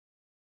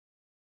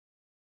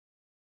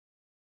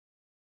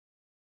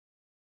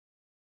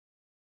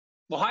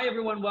Well, hi,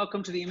 everyone.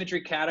 Welcome to the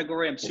imagery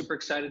category. I'm super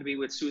excited to be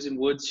with Susan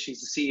Woods.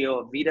 She's the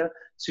CEO of Vida.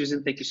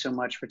 Susan, thank you so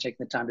much for taking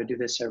the time to do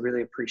this. I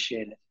really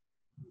appreciate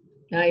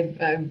it.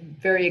 I'm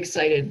very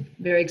excited,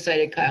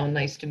 Kyle.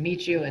 Nice to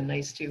meet you, and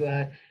nice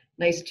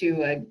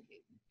to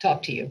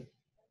talk to you.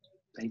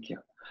 Thank you.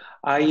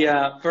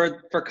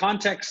 For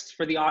context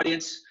for the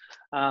audience,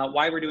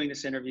 why we're doing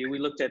this interview, we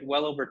looked at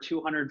well over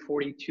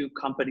 242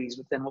 companies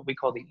within what we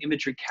call the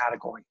imagery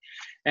category.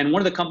 And one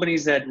of the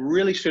companies that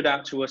really stood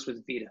out to us was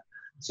Vida.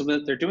 So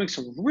they're doing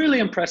some really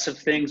impressive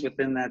things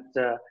within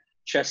that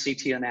chest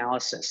CT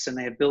analysis, and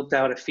they have built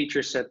out a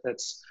feature set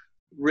that's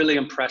really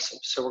impressive.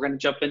 So we're going to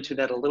jump into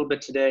that a little bit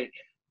today,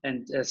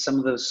 and some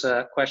of those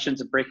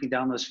questions of breaking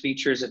down those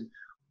features and,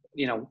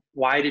 you know,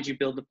 why did you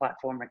build the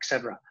platform,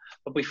 etc.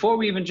 But before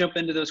we even jump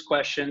into those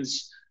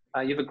questions,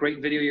 you have a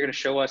great video you're going to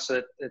show us.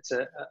 It's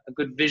a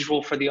good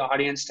visual for the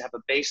audience to have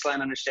a baseline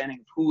understanding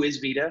of who is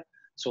Vida.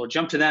 So we'll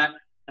jump to that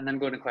and then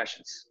go into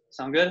questions.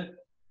 Sound good?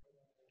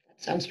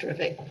 Sounds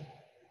terrific.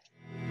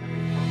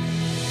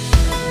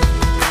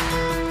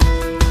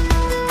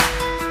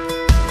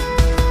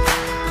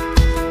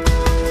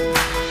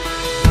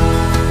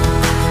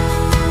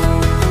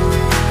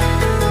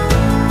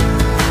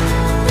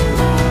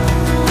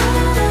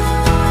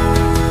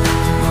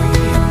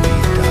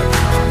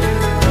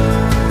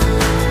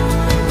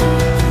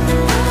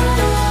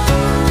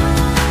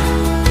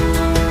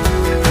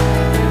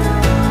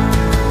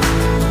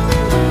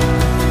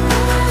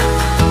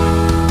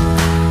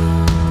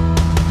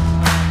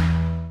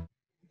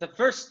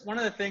 One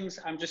of the things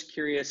I'm just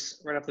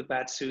curious right off the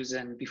bat,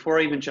 Susan, before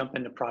I even jump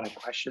into product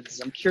questions,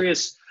 I'm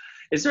curious,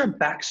 is there a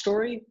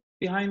backstory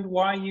behind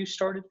why you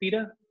started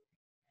Vida?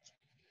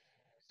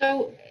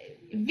 So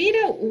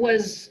Vida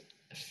was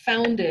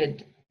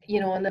founded,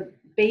 on the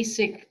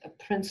basic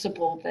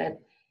principle that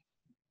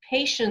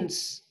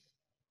patients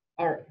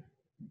are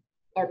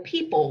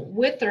people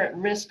with or at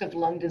risk of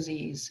lung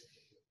disease.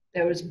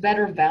 There was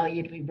better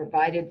value to be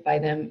provided by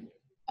them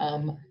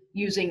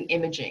using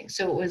imaging.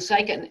 So it was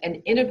like an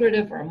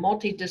integrative or a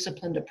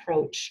multidisciplined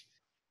approach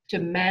to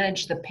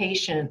manage the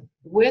patient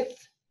with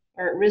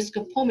or at risk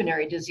of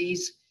pulmonary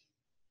disease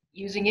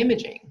using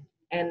imaging.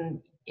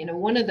 And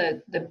one of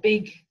the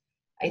big,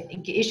 I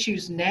think,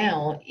 issues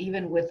now,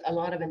 even with a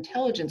lot of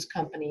intelligence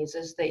companies,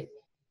 is that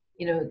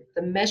the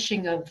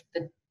meshing of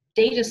the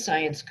data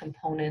science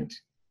component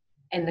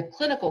and the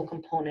clinical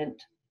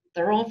component,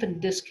 they're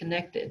often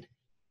disconnected.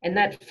 And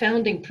that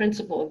founding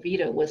principle of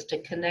Vida was to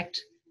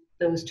connect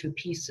those two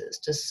pieces,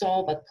 to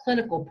solve a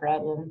clinical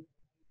problem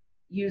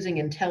using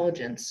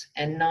intelligence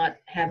and not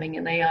having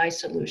an AI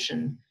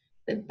solution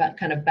that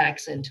kind of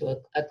backs into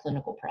a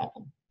clinical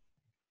problem.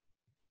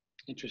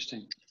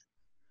 Interesting.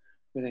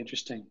 Really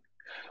interesting.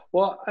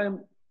 Well,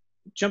 I'm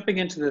jumping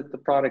into the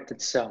product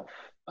itself,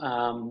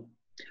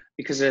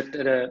 because at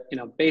a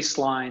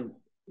baseline,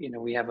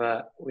 we have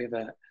a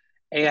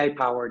AI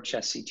powered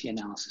chest CT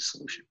analysis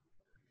solution,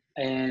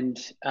 and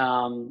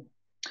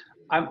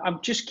I'm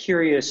just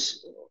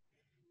curious,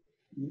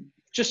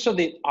 just so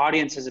the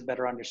audience has a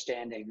better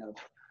understanding of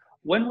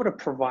when would a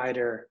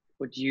provider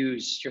would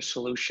use your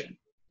solution.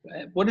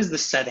 What is the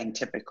setting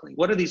typically?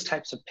 What are these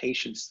types of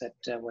patients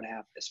that would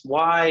have this?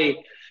 Why,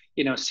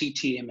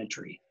 CT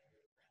imagery?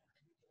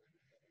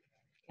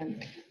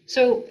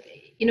 So,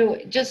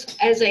 just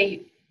as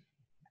a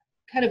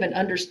kind of an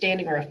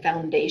understanding or a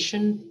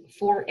foundation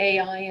for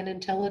AI and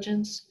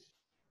intelligence,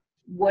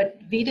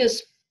 what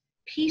Vida's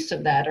piece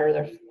of that,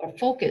 or our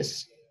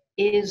focus,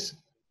 is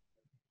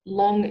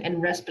lung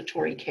and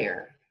respiratory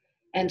care.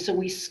 And so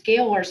we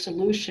scale our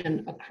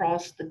solution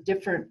across the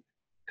different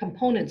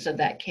components of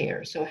that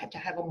care, so to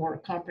have a more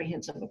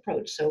comprehensive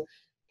approach. So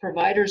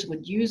providers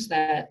would use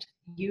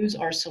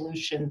our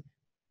solution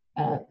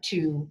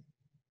to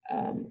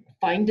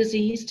find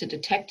disease, to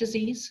detect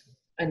disease,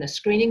 and the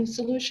screening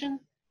solution,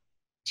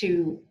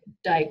 to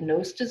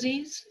diagnose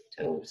disease.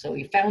 So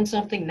we found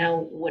something, now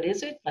what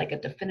is it? Like a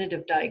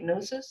definitive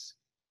diagnosis.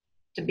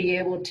 To be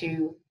able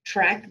to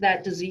track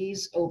that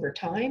disease over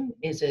time.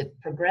 Is it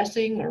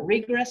progressing or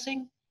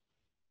regressing?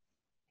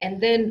 And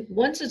then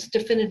once it's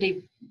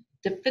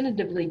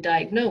definitively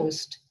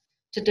diagnosed,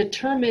 to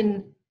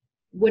determine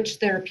which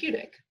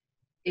therapeutic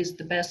is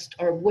the best,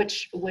 or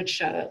which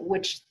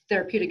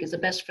therapeutic is the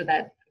best for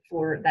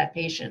that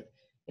patient.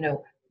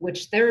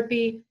 Which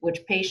therapy,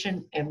 which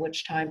patient, and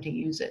which time to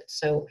use it.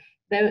 So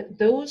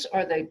those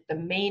are the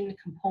main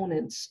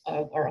components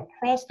or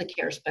across the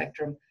care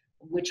spectrum,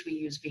 which we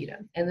use Vida.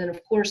 And then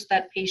of course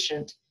that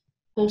patient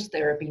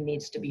post-therapy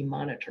needs to be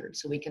monitored,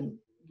 so we can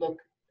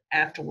look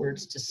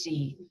afterwards to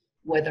see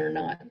whether or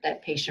not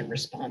that patient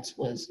response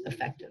was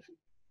effective.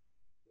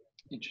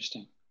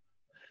 Interesting.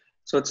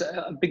 So it's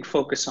a big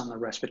focus on the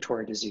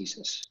respiratory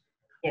diseases.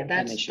 Yeah,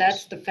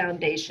 that's the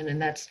foundation,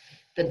 and that's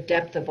the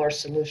depth of our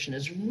solution,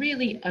 is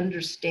really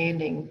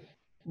understanding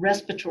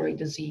respiratory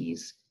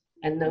disease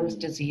and those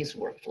disease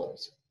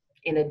workflows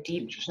in a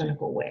deep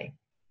clinical way.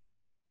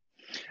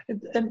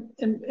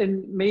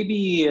 And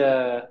maybe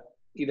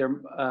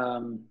either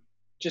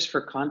just for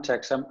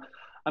context,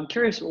 I'm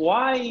curious,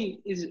 why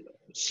is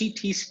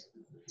CT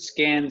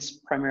scans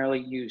primarily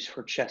used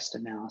for chest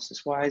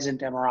analysis? Why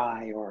isn't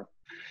MRI or,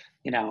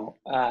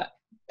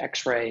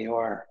 X-ray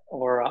or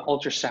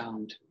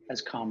ultrasound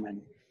as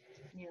common?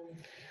 Yeah.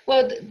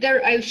 Well,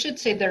 I should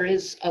say there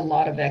is a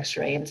lot of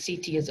X-ray, and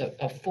CT is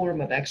a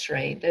form of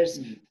X-ray. There's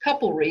a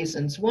couple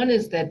reasons. One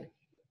is that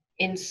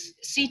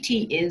CT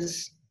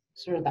is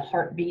sort of the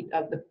heartbeat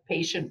of the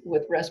patient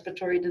with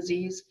respiratory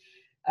disease.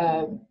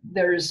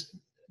 There's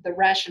the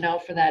rationale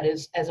for that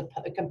is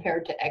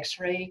compared to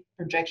X-ray,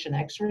 projection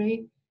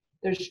X-ray,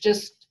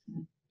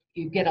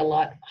 you get a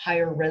lot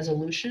higher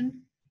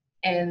resolution,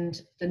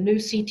 and the new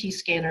CT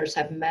scanners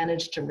have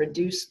managed to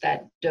reduce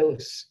that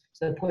dose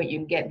to the point you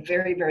can get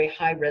very, very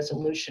high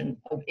resolution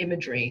of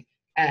imagery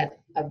at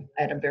a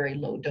very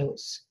low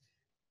dose.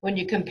 When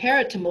you compare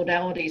it to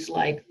modalities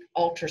like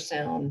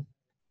ultrasound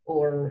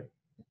or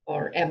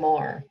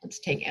MR, let's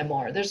take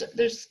MR,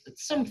 there's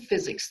some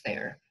physics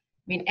there.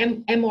 I mean,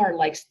 MR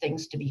likes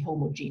things to be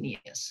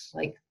homogeneous,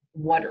 like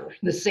water,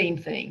 the same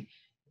thing.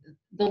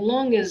 The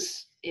lung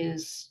is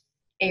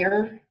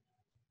air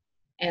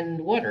and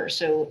water,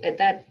 so at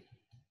that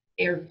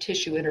air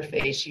tissue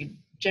interface, you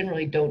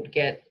generally don't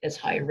get as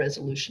high a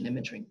resolution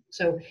imaging.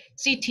 So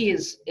CT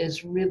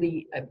is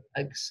really an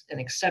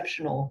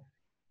exceptional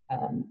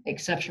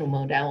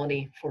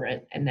modality for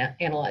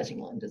analyzing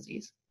lung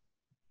disease.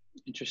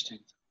 Interesting.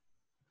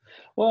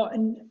 Well,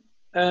 and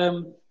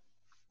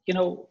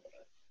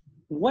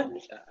what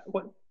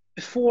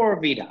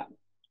before VIDA,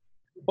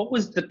 what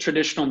was the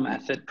traditional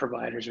method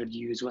providers would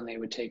use when they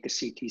would take a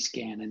CT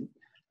scan, and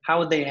how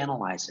would they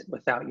analyze it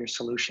without your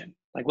solution?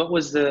 Like, what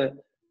is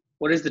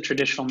the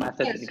traditional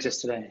method that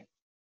exists today?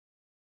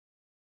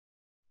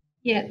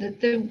 Yeah,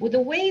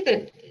 the way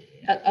that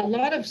a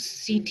lot of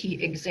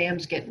CT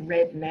exams get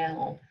read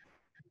now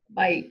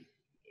by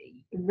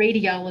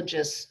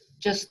radiologists,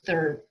 just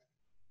their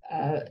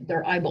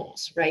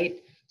eyeballs,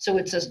 right? So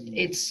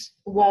it's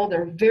while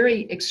they're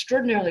very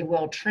extraordinarily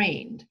well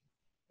trained,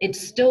 it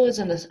still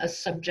isn't a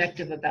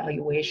subjective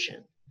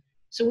evaluation.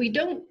 So we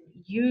don't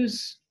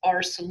use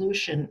our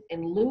solution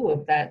in lieu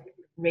of that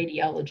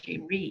radiology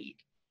read.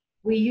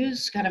 We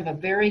use kind of a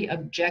very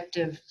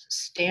objective,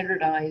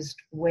 standardized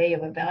way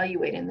of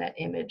evaluating that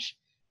image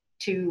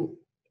to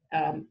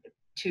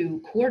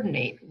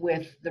coordinate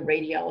with the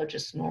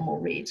radiologist's normal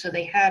read. So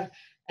they have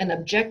an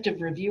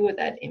objective review of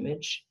that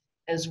image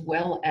as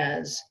well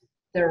as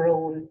their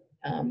own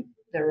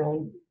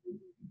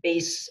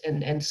base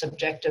and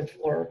subjective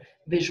or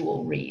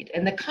visual read.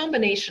 And the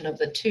combination of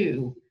the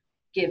two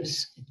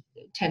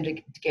tend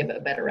to give a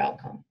better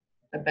outcome,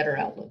 a better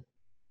outlook.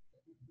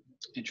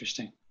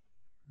 Interesting.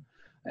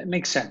 It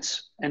makes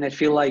sense. And I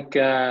feel like,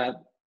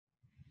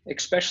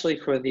 especially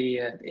for the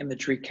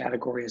imagery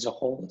category as a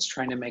whole, it's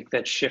trying to make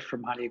that shift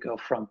from how do you go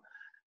from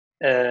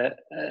a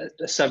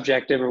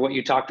subjective, or what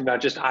you talked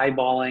about, just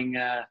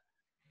eyeballing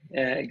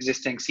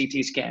existing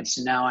CT scans,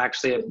 to now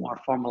actually a more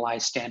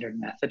formalized standard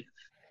method.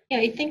 Yeah,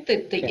 I think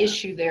that the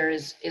issue there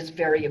is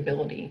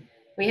variability.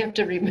 We have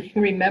to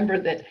remember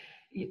that,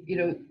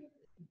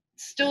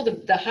 still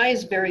the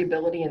highest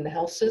variability in the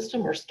health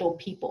system are still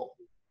people.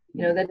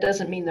 That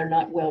doesn't mean they're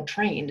not well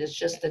trained. It's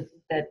just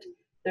that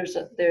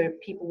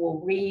people will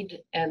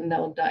read and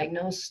they'll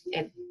diagnose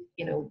at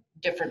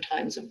different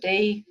times of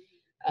day,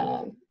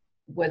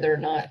 whether or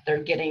not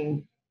they're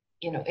getting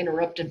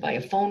interrupted by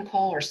a phone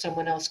call or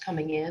someone else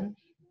coming in,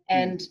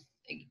 and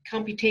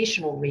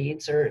computational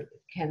reads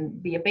can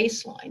be a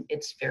baseline.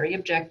 It's very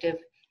objective,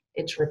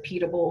 it's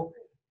repeatable,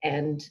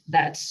 and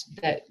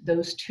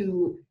those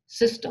two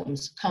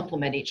systems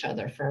complement each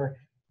other for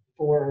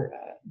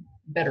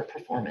better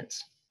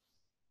performance.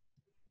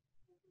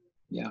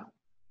 Yeah,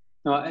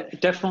 no,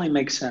 it definitely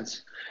makes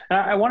sense.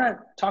 I want to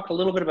talk a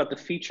little bit about the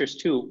features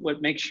too.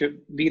 What makes your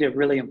VIDA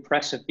really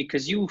impressive,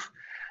 because you've,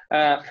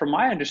 from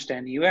my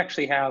understanding, you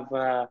actually have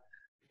a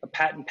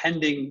patent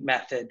pending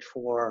method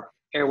for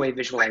airway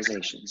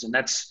visualizations, and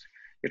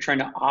you're trying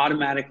to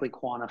automatically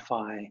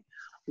quantify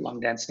lung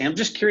density. I'm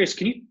just curious,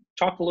 can you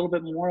talk a little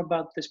bit more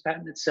about this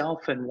patent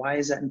itself, and why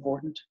is that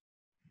important?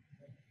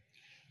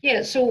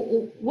 Yeah,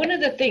 so one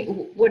of the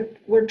things,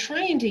 we're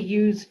trying to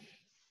use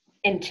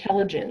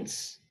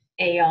intelligence,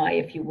 AI,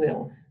 if you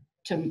will,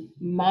 to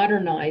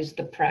modernize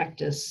the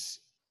practice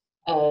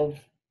of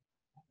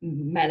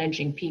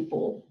managing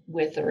people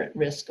with or at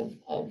risk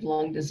of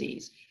lung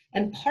disease.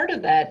 And part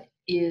of that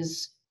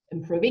is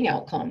improving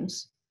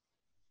outcomes,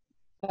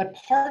 but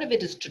part of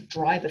it is to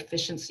drive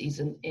efficiencies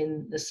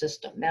in the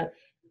system. Now,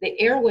 the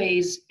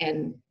airways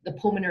and the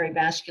pulmonary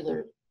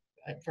vascular,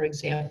 for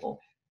example,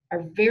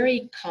 are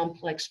very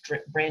complex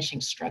branching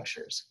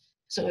structures.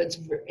 So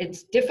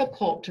it's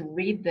difficult to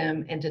read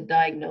them and to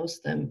diagnose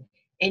them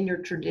in your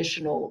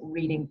traditional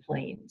reading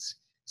planes.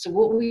 So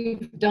what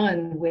we've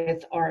done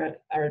with our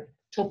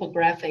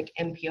topographic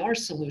NPR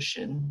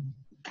solution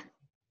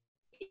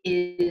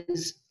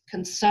is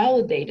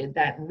consolidated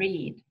that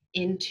read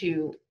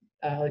into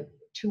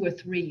 2 or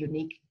 3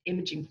 unique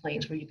imaging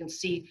planes where you can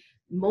see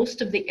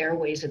most of the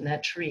airways in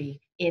that tree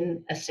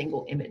in a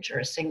single image or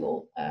a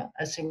single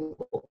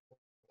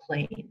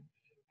plane.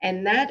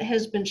 And that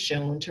has been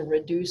shown to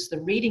reduce the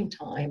reading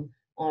time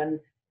on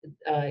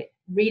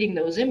reading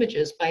those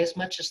images by as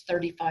much as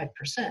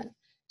 35%.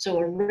 So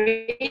a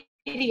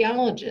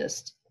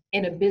radiologist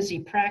in a busy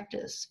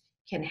practice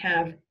can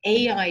have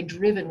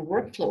AI-driven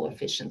workflow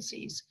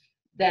efficiencies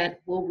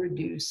that will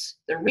reduce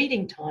the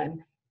reading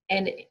time,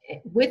 and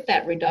with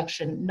that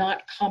reduction,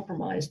 not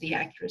compromise the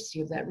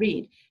accuracy of that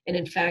read, and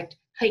in fact,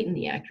 heighten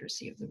the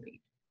accuracy of the read.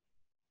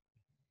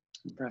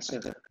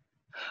 Impressive.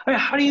 I mean,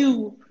 how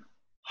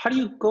do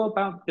you go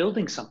about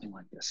building something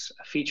like this,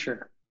 a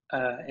feature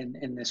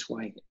in this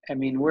way? I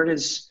mean, where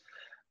does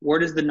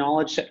the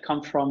knowledge set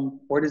come from?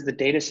 Where does the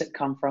data set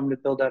come from to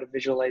build out a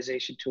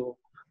visualization tool?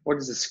 Where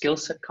does the skill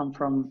set come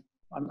from?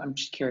 I'm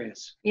just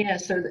curious. Yeah,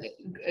 so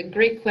a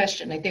great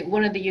question. I think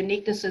one of the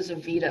uniquenesses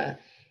of VIDA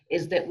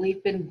is that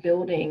we've been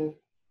building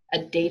a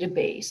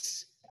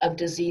database of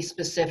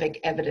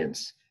disease-specific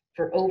evidence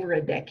for over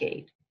a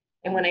decade.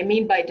 And what I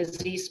mean by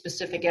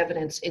disease-specific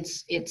evidence,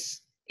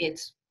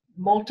 it's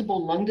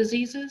multiple lung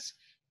diseases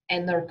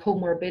and their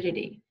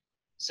comorbidity.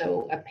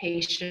 So a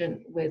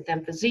patient with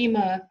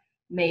emphysema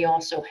may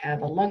also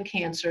have a lung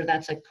cancer.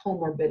 That's a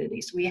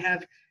comorbidity. So we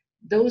have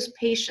those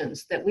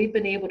patients that we've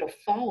been able to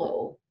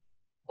follow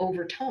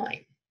over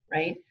time,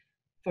 right,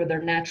 for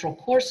their natural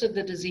course of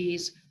the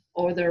disease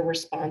or their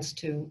response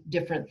to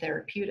different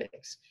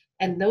therapeutics.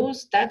 And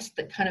that's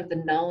the kind of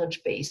the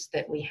knowledge base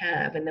that we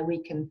have, and then we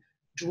can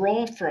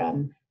draw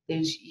from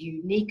those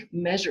unique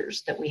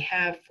measures that we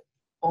have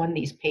on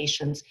these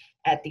patients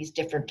at these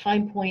different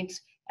time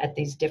points, at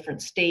these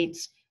different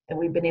states, and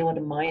we've been able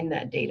to mine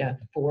that data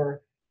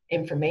for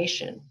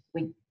information.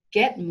 We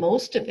get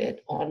most of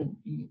it from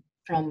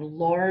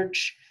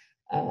large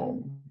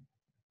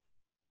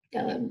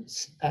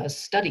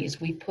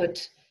studies. We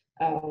put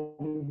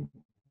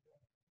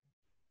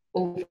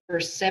over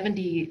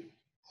 70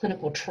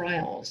 clinical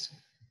trials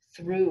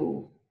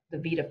through the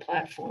VIDA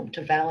platform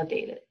to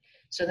validate it.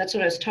 So that's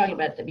what I was talking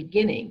about at the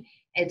beginning.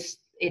 It's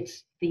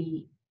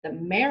the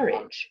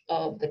marriage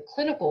of the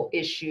clinical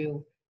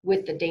issue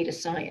with the data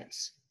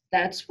science.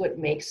 That's what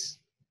makes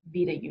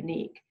VIDA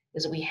unique,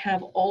 is we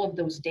have all of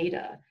those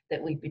data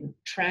that we've been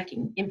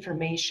tracking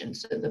information.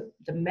 So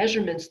the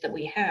measurements that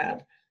we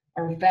have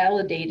are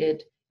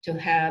validated to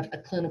have a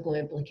clinical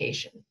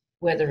implication,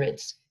 whether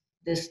it's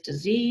this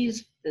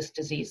disease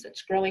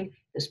that's growing,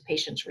 this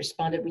patient's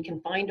responded. We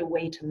can find a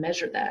way to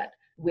measure that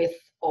with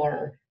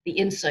the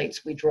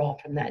insights we draw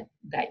from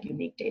that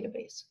unique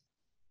database.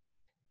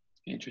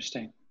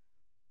 Interesting.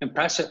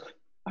 Impressive.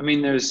 I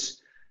mean, I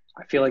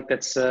feel like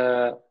that's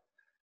a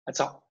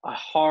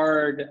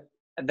hard,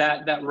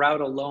 that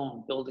route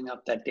alone, building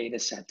up that data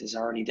set is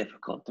already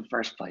difficult in the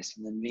first place.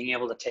 And then being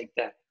able to take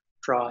that,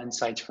 draw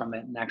insights from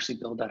it and actually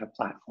build out a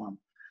platform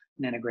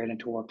and integrate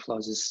into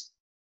workflows is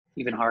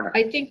even harder.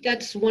 I think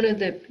that's one of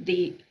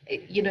the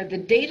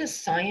data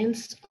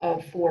science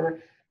for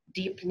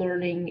deep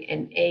learning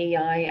and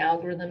AI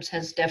algorithms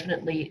has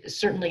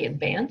certainly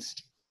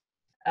advanced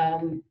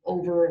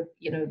over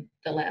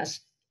the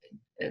last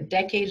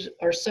decades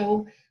or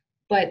so.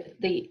 But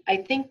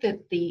I think that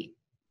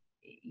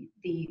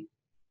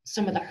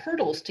some of the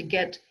hurdles to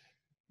get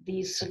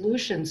these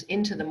solutions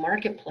into the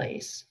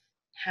marketplace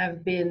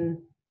have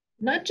been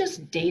not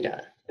just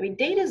data. I mean,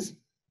 data's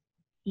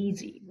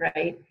easy,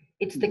 right?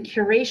 It's the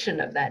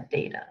curation of that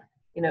data,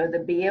 to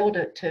be able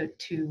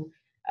to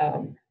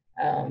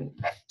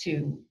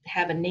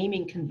have a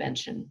naming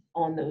convention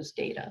on those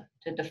data,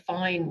 to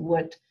define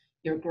what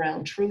your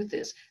ground truth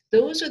is.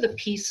 Those are the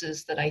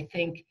pieces that I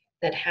think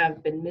that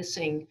have been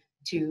missing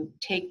to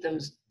take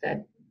those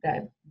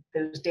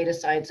data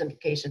science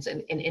implications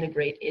and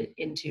integrate it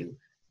into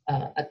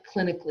a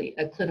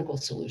clinical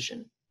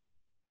solution.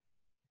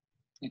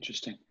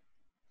 Interesting.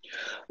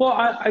 Well,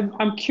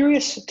 I'm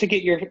curious to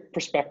get your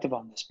perspective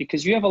on this,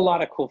 because you have a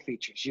lot of cool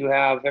features. You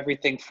have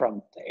everything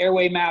from the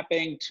airway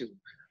mapping to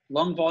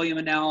lung volume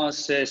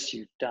analysis.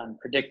 You've done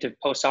predictive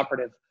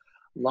postoperative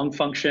lung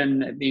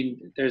function. I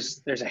mean,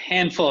 there's a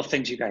handful of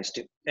things you guys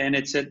do, and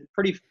it's a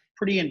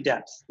pretty in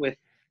depth with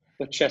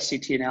chest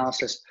CT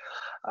analysis.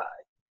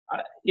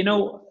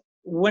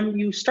 When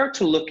you start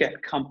to look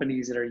at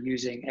companies that are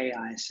using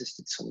AI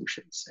assisted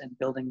solutions and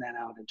building that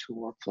out into a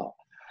workflow,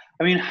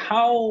 I mean,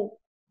 how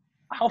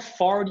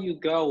far do you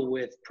go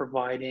with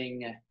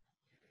providing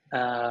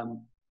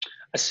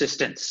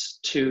assistance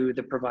to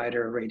the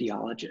provider or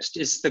radiologist?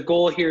 Is the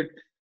goal here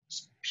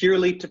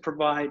purely to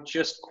provide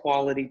just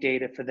quality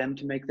data for them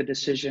to make the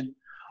decision?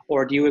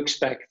 Or do you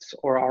expect,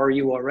 or are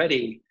you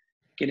already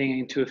getting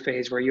into a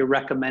phase where you're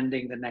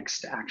recommending the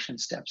next action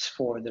steps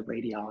for the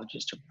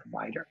radiologist or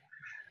provider?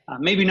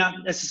 Maybe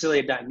not necessarily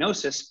a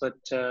diagnosis, but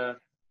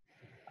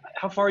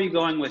how far are you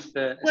going with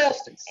the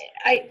assistance?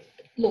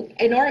 Look,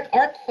 in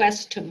our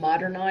quest to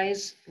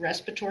modernize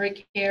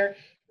respiratory care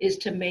is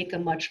to make a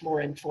much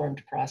more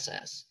informed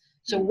process.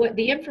 So what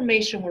the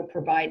information we're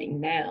providing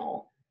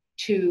now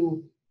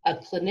to a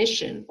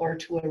clinician or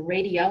to a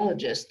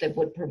radiologist that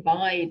would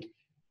provide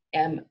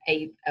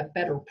a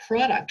better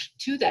product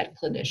to that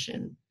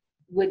clinician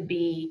would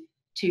be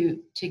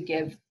to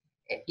give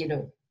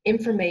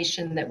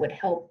information that would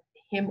help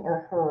him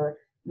or her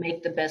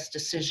make the best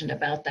decision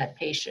about that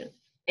patient,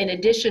 in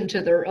addition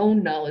to their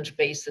own knowledge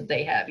base that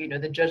they have,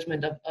 the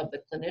judgment of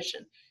the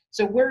clinician.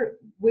 So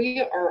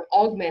we are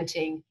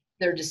augmenting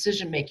their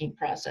decision-making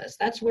process.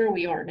 That's where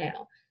we are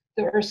now.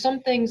 There are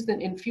some things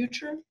that in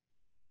future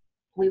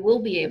we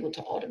will be able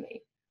to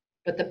automate,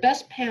 but the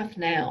best path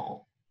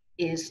now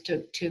is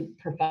to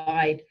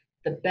provide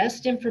the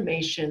best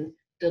information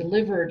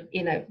delivered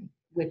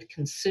with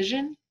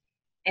concision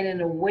and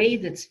in a way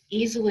that's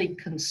easily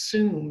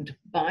consumed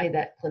by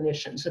that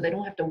clinician, so they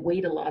don't have to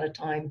wait a lot of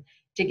time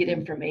to get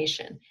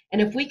information.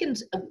 And if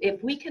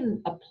we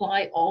can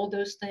apply all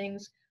those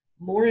things,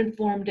 more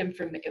information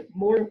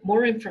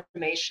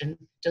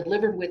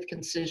delivered with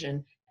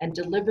concision and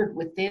delivered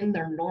within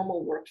their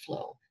normal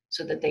workflow,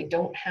 so that they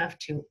don't have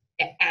to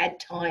add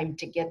time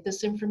to get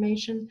this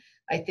information.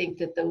 I think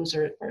that those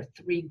are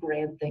three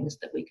grand things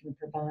that we can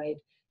provide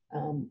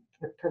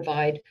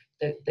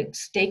the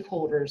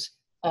stakeholders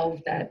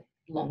of that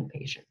lung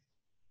patient.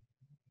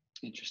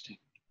 Interesting.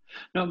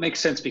 No, it makes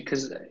sense,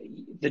 because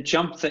the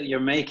jump that you're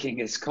making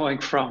is going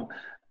from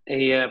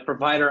a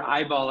provider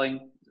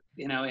eyeballing,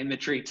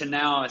 imagery to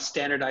now a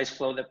standardized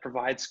flow that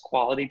provides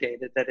quality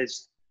data that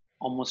is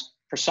almost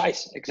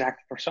precise,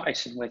 exactly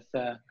precise, and with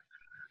a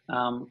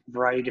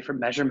variety of different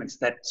measurements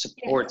that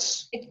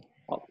supports.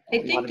 I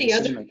think the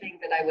other thing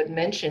that I would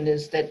mention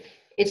is that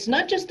it's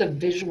not just the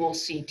visual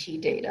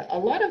CT data. A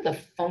lot of the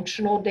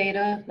functional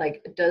data,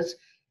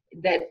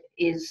 that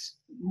is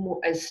more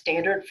as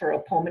standard for a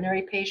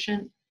pulmonary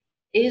patient,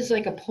 is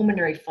like a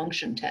pulmonary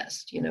function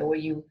test,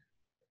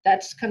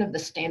 that's kind of the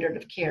standard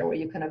of care, where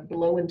you kind of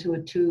blow into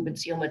a tube and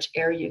see how much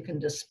air you can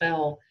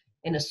dispel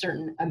in a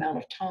certain amount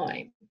of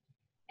time.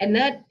 And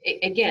that,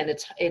 again,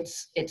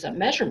 it's a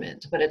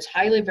measurement, but it's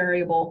highly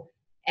variable,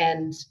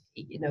 and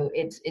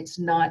it's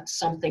not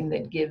something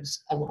that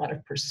gives a lot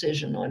of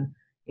precision on,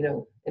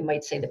 it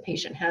might say the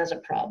patient has a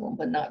problem,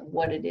 but not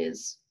what it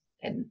is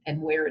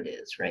and where it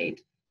is, right?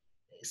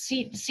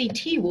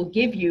 CT will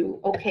give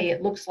you, okay,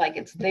 it looks like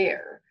it's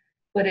there,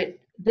 but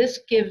this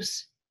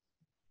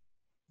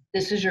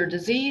is your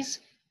disease,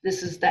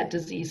 this is that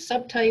disease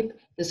subtype,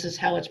 this is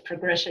how it's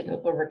progressing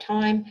over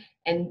time,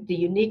 and the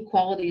unique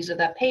qualities of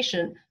that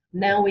patient.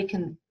 Now we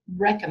can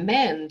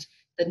recommend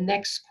the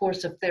next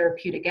course of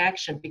therapeutic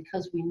action,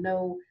 because we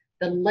know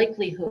the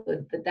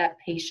likelihood that that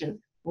patient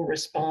will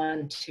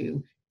respond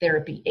to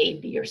therapy A,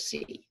 B, or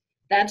C.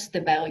 That's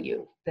the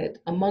value, that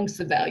amongst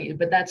the value,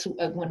 but that's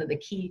one of the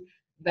key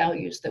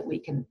values that we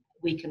can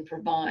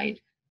provide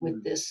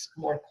with this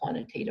more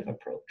quantitative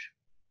approach.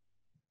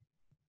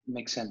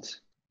 Makes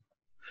sense.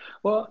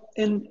 Well,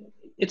 and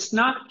it's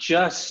not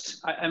just,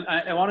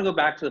 I want to go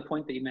back to the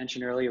point that you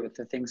mentioned earlier with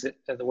the things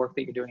the work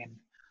that you're doing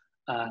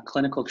in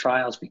clinical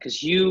trials,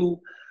 because you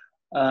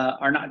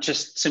are not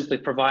just simply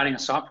providing a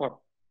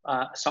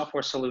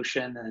software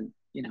solution and,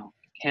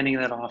 handing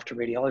that off to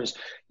radiologists.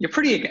 You're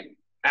pretty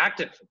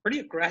active, pretty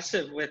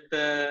aggressive with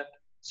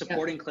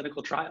supporting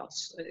clinical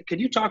trials.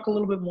 Could you talk a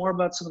little bit more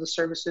about some of the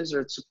services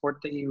or support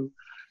that you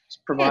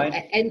provide?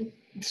 Yeah, and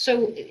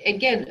so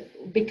again,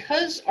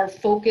 because our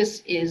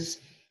focus is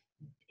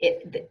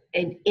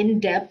in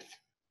depth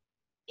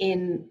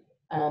in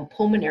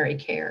pulmonary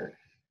care,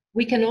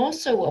 we can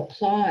also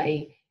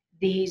apply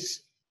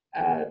these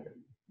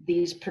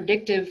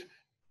predictive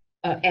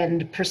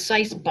and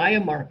precise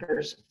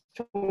biomarkers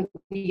for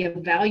the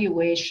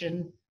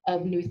evaluation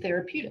of new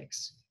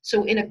therapeutics.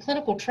 So in a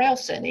clinical trial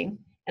setting,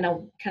 and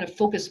I'll kind of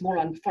focus more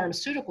on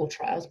pharmaceutical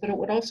trials, but it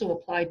would also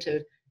apply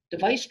to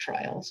device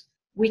trials,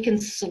 we can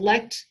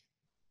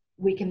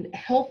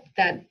help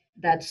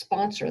that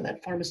sponsor,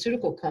 that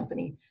pharmaceutical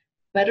company,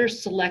 better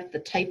select the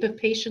type of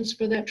patients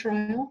for that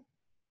trial,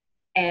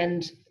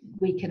 and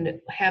we can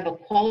have a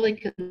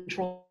quality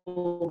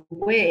controlled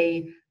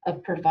way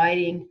of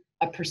providing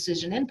a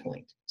precision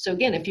endpoint. So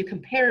again, if you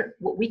compare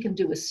what we can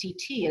do with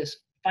CT is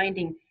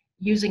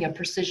using a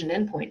precision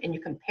endpoint, and you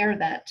compare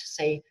that to,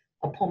 say,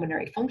 a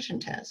pulmonary function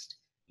test,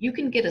 you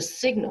can get a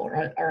signal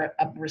or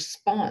a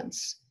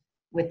response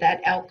with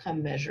that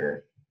outcome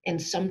measure, and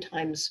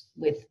sometimes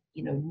with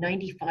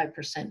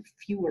 95%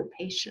 fewer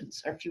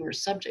patients or fewer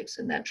subjects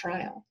in that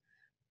trial.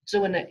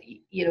 So in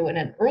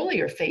an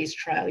earlier phase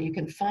trial, you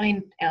can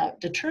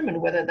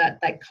determine whether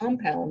that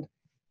compound,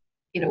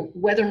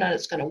 whether or not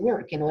it's going to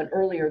work, an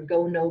earlier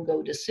go, no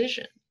go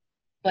decision.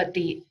 But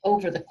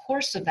over the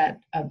course of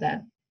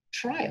that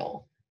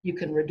trial, you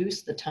can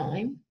reduce the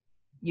time,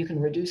 you can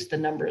reduce the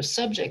number of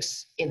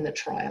subjects in the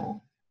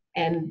trial,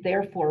 and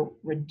therefore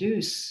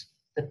reduce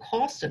the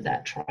cost of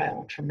that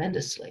trial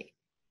tremendously.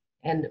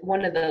 And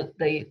one of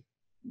the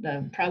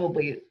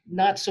probably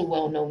not so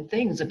well-known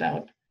things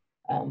about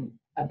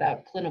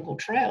clinical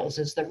trials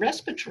is the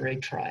respiratory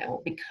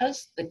trial,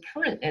 because the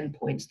current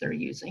endpoints they're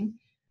using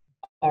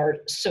are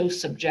so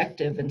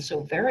subjective and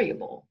so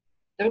variable.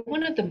 They're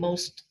one of the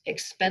most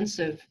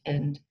expensive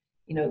and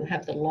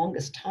have the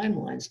longest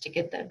timelines to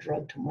get that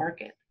drug to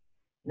market.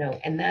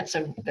 And that's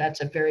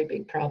a very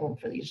big problem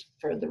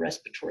for the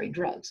respiratory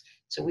drugs.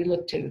 So we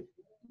look to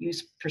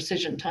use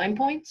precision time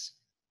points,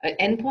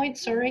 endpoints,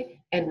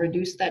 sorry, and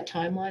reduce that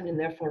timeline and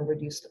therefore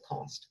reduce the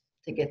cost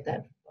to get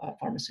that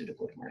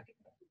pharmaceutical to market.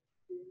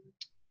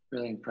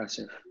 Really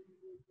impressive.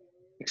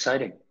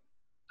 Exciting.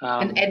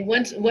 And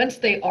once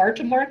they are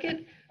to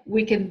market,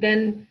 we can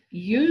then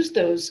use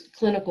those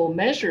clinical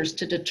measures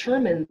to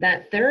determine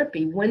that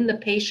therapy when the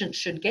patient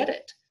should get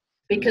it,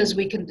 because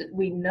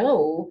we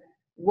know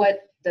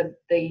what the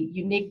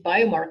unique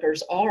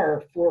biomarkers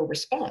are for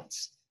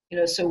response.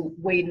 So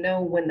we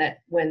know when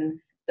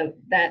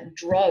that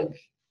drug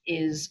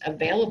is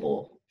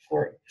available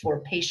for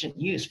patient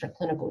use, for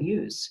clinical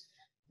use.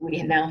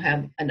 We now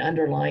have an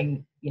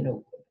underlying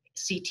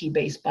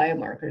CT-based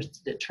biomarkers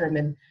to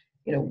determine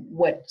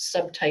what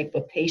subtype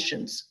of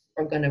patients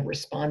are going to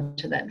respond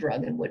to that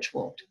drug and which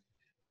won't.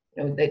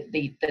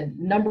 The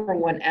number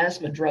one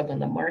asthma drug on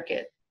the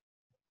market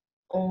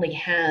only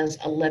has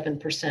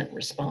 11%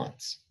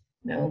 response.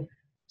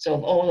 So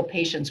of all the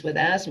patients with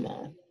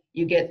asthma,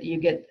 you get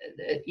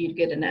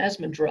an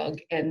asthma drug,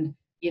 and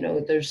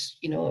there's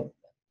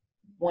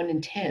 1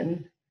 in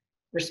 10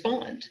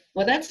 respond.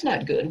 Well, that's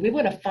not good. We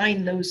want to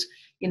find those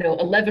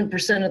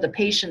 11% of the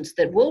patients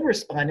that will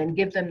respond and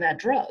give them that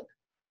drug,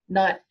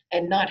 not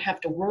have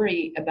to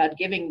worry about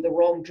giving the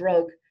wrong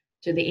drug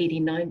to the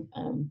 89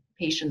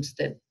 patients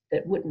that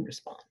wouldn't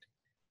respond.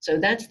 So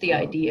that's the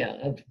idea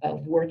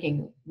of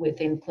working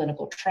within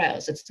clinical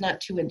trials. It's not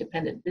two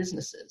independent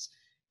businesses.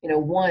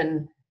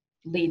 One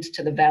leads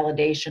to the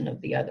validation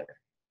of the other.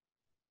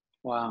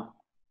 Wow.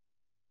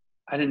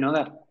 I didn't know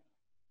that.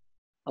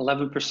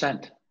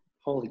 11%.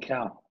 Holy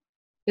cow.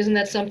 Isn't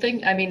that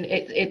something? I mean,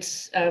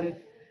 it's Eric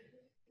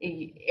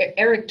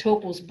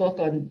Topol's book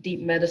on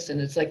deep medicine.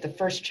 It's like the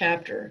first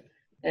chapter.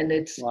 And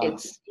it's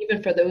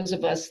even for those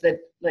of us that,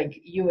 like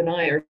you and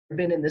I, are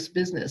been in this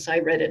business, I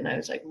read it and I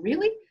was like,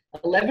 really?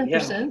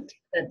 11%?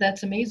 Yeah.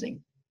 That's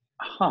amazing.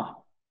 Huh.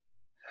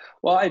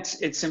 Well,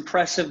 it's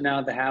impressive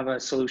now to have a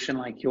solution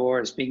like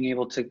yours, being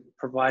able to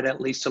provide at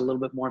least a little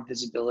bit more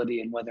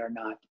visibility in whether or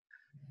not,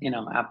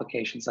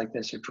 applications like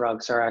this or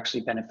drugs are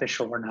actually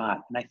beneficial or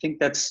not. And I think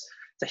it's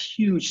a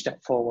huge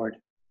step forward.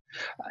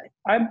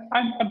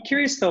 I'm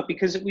curious though,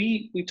 because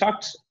we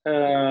talked,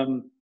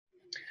 a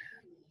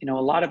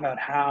lot about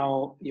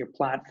how your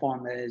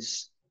platform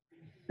has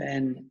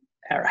been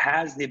or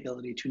has the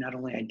ability to not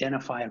only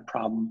identify a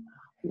problem,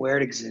 where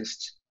it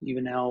exists,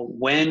 even know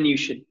when you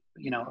should,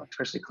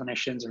 especially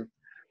clinicians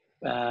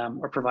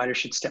or providers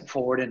should step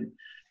forward and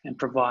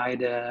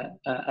provide a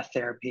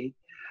therapy.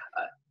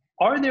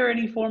 Are there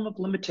any form of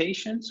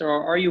limitations, or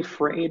are you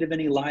afraid of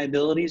any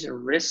liabilities or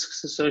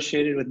risks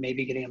associated with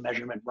maybe getting a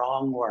measurement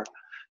wrong? Or,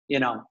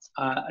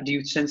 do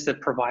you sense that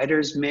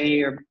providers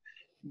may or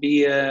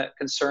be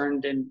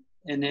concerned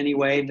in any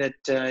way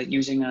that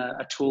using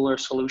a tool or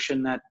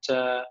solution that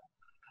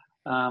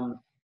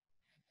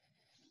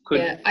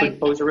could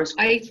pose a risk?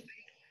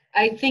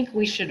 I think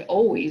we should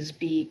always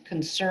be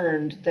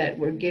concerned that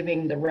we're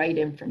giving the right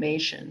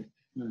information,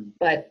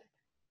 but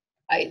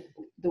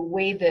the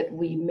way that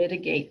we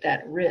mitigate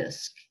that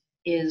risk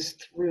is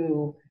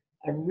through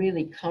a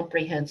really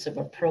comprehensive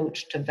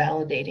approach to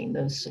validating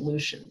those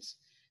solutions.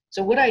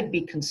 So what I'd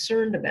be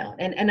concerned about,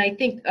 and I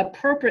think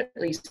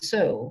appropriately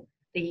so,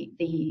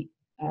 the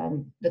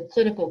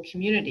clinical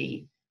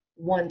community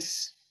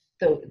wants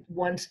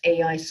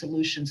AI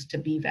solutions to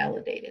be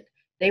validated.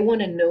 They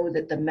want to know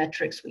that the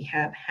metrics we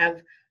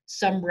have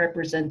some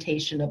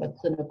representation of a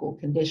clinical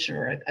condition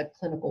or a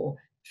clinical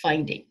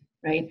finding,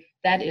 right?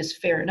 That is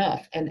fair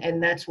enough.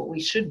 And that's what we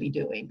should be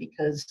doing,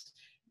 because,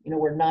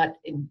 we're not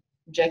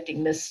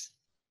injecting this,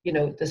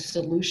 the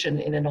solution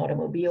in an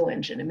automobile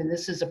engine. I mean,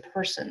 this is a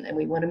person, and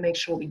we want to make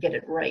sure we get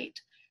it right.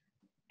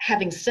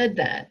 Having said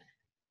that,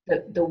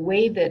 the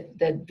way that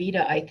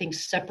Veeda, I think,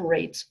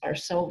 separates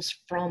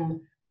ourselves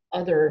from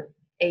other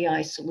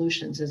AI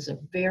solutions is a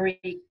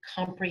very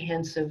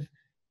comprehensive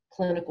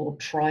clinical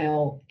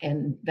trial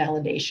and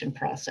validation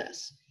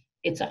process.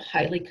 It's a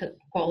highly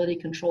quality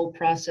controlled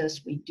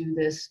process. We do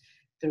this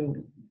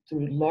through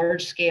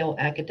large scale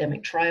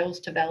academic trials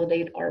to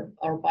validate our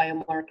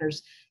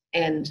biomarkers,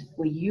 and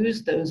we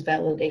use those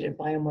validated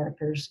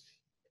biomarkers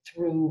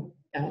through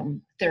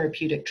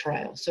therapeutic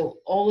trials. So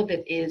all of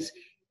it is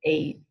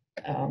a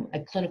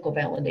clinical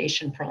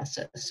validation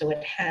process. So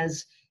it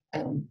has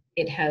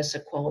a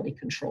quality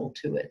control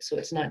to it. So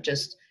it's not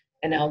just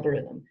an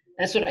algorithm.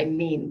 That's what I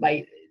mean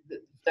by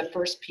the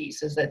first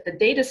piece, is that the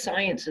data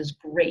science is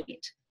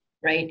great,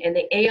 right? And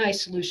the AI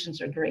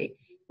solutions are great.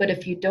 But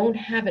if you don't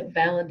have it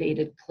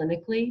validated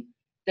clinically,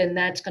 then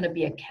that's going to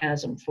be a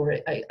chasm for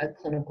a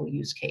clinical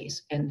use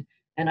case. And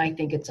I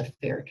think it's a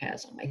fair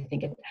chasm. I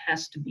think it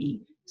has to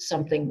be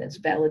something that's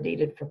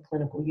validated for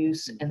clinical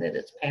use and that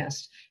it's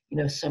passed,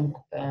 some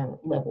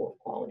level of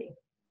quality.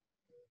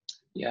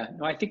 Yeah,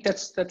 no, I think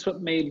that's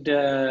what made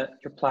your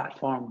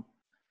platform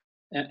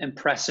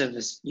impressive,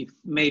 is you've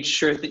made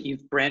sure that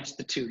you've branched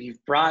the two.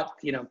 You've brought,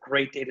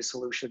 great data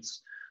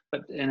solutions,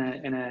 but in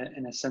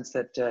a sense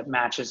that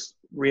matches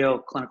real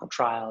clinical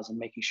trials, and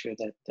making sure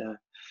that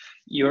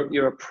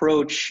your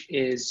approach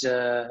is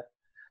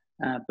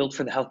built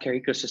for the healthcare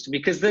ecosystem?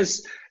 Because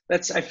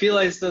I feel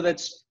as though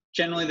that's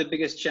generally the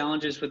biggest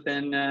challenges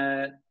within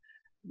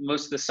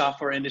most of the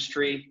software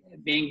industry.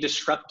 Being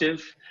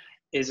disruptive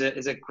is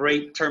a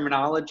great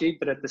terminology,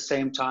 but at the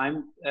same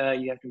time,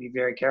 you have to be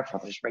very careful.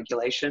 There's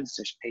regulations,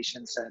 there's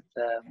patients'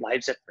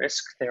 lives at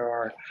risk. There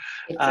are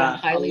it's a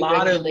highly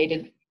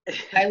regulated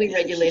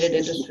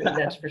industry, yeah,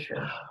 that's for sure.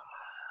 A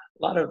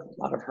lot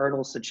of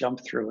hurdles to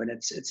jump through, and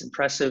it's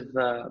impressive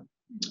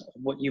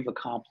what you've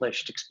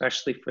accomplished,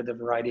 especially for the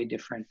variety of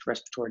different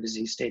respiratory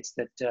disease states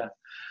that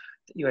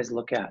you guys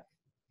look at.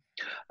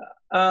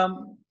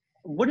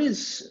 What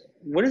is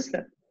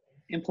that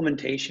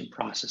implementation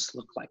process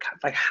look like?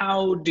 Like,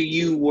 how do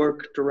you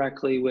work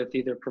directly with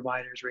either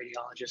providers,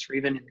 radiologists, or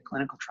even in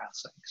clinical trial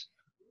settings?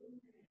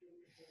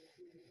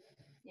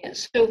 Yeah,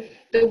 so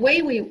the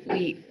way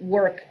we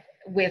work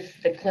with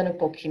the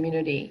clinical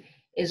community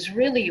is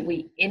really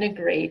we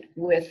integrate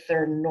with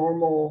their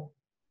normal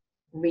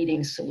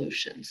reading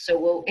solutions. So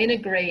we'll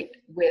integrate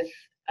with,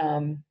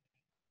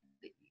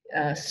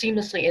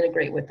 seamlessly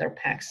integrate with their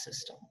PACS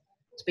system.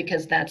 It's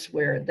because that's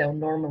where they'll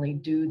normally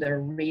do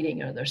their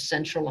reading, or their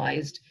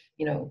centralized,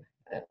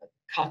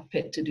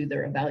 cockpit to do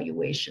their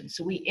evaluation.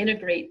 So we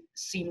integrate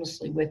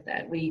seamlessly with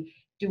that. We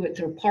do it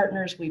through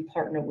partners. We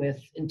partner with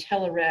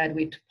Intelerad.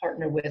 We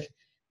partner with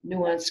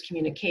Nuance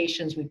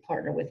Communications. We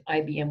partner with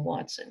IBM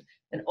Watson,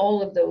 and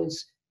all of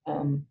those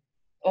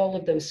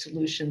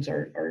solutions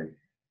are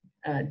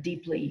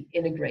deeply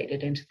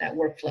integrated into that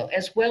workflow,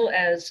 as well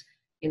as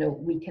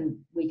we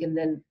can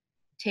then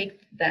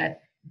take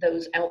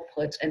those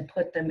outputs and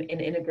put them and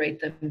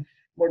integrate them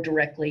more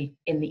directly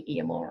in the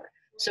EMR.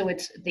 So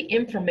it's the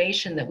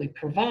information that we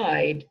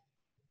provide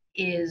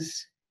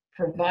is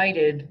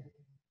provided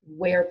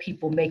where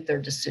people make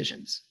their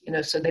decisions,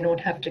 so they don't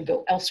have to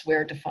go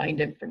elsewhere to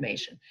find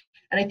information.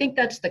 And I think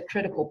that's the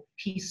critical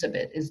piece of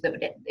it, is that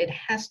it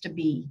has to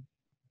be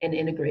an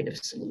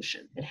integrative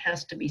solution. It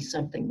has to be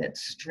something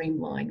that's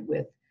streamlined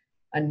with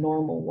a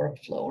normal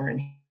workflow or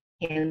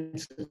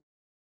enhances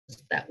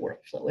that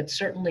workflow. It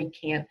certainly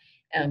can't,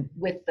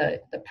 with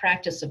the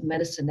practice of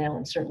medicine now,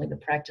 and certainly the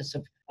practice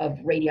of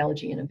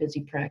radiology in a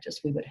busy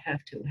practice, we would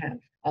have to have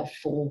a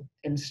full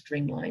and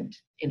streamlined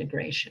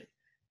integration.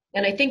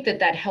 And I think that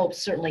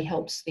certainly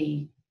helps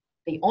the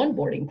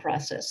onboarding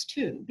process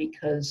too,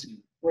 because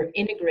we're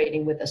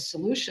integrating with a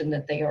solution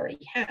that they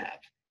already have.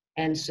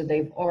 And so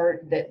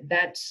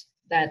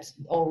that's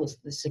all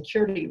the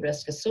security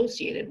risk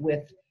associated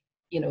with,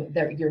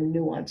 your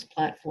Nuance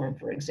platform,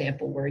 for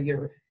example, where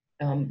your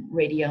most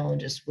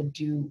radiologists would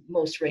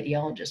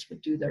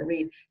do their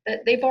read,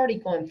 that they've already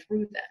gone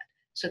through that.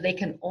 So they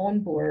can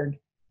onboard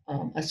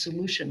a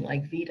solution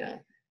like Vida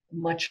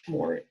much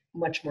more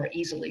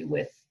easily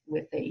with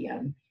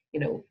a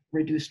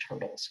reduced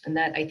hurdles. And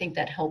that, I think,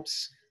 that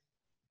helps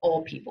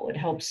all people. It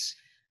helps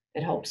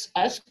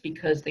us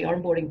because the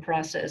onboarding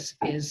process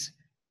is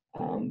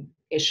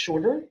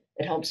shorter.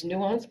 It helps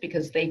Nuance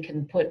because they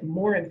can put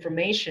more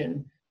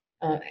information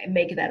and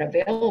make that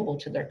available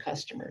to their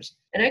customers.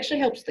 It actually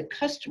helps the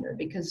customer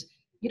because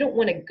you don't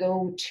want to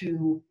go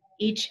to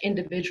each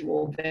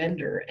individual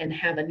vendor and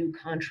have a new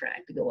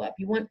contract to go up.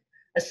 You want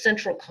a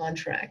central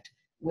contract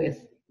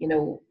with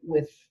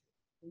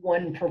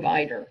one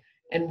provider,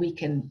 and we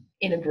can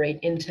integrate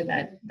into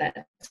that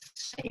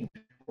same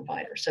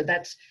provider. So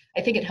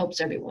I think it helps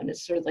everyone.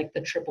 It's sort of like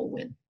the triple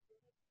win.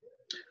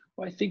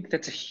 Well, I think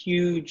that's a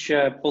huge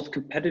both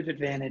competitive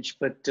advantage,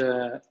 but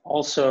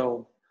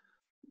also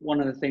one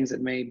of the things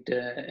that made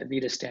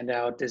Vida stand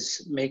out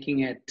is making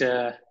it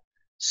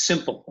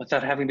simple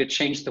without having to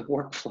change the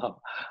workflow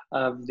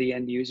of the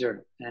end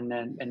user,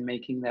 and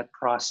making that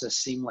process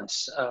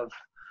seamless of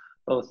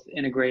both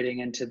integrating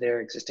into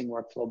their existing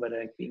workflow, but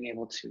being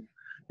able to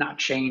not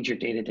change your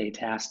day-to-day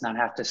tasks, not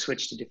have to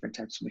switch to different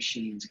types of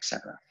machines,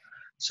 etc.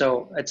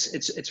 So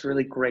it's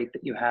really great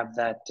that you have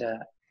that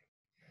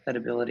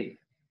ability.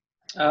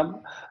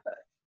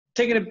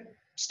 Taking a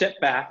step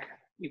back,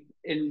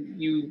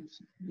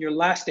 your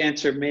last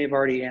answer may have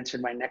already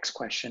answered my next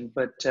question,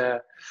 but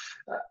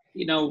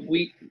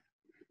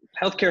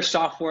healthcare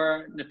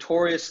software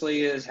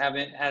notoriously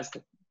has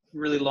the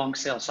really long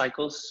sales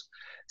cycles.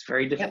 It's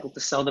very difficult to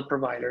sell to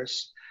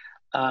providers.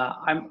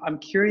 I'm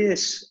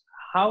curious,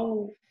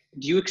 how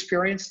do you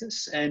experience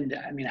this? And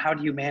I mean, how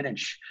do you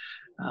manage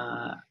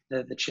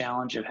the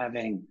challenge of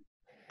having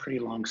pretty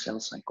long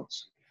sales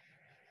cycles?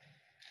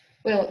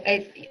 Well,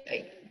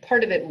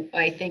 part of it,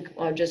 I think,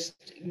 I'll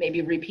just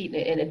maybe repeat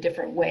it in a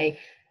different way.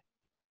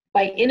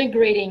 By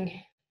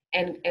integrating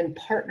and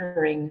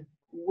partnering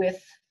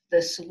with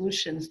the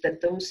solutions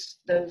that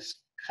those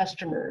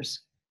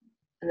customers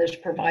and those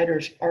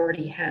providers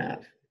already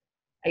have,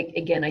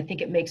 I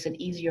think it makes it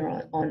easier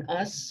on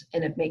us,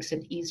 and it makes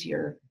it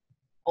easier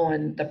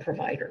on the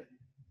provider,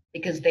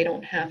 because they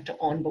don't have to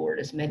onboard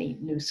as many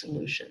new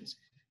solutions.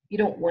 You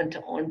don't want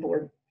to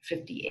onboard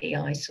 50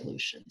 AI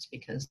solutions,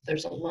 because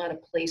there's a lot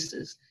of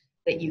places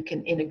that you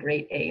can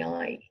integrate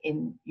AI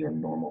in your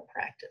normal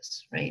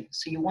practice, right?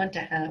 So you want to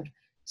have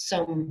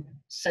some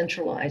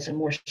centralized and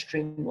more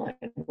streamlined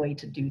way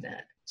to do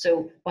that.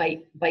 So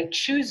by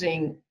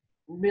choosing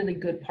really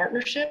good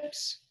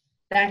partnerships,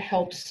 that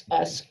helps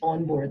us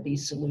onboard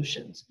these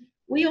solutions.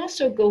 We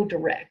also go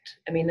direct.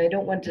 I mean, I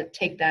don't want to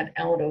take that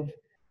out of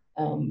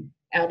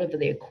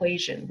the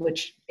equation,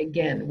 which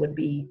again would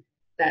be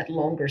that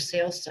longer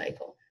sales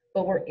cycle.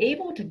 But we're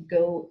able to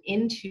go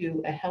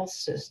into a health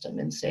system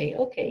and say,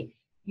 okay,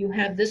 you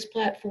have this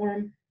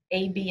platform,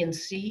 A, B, and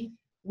C.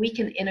 We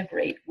can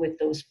integrate with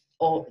those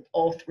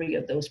all three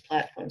of those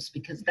platforms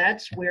because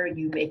that's where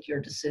you make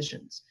your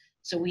decisions.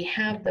 So we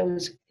have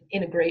those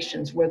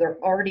integrations where they're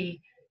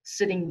already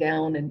sitting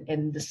down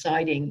and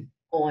deciding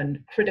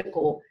on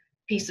critical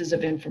pieces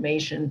of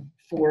information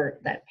for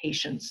that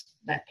patient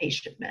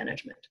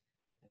management.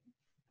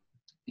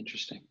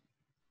 Interesting.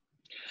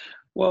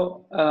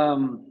 Well,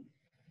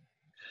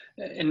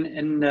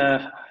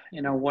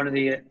 you know, one of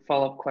the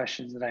follow-up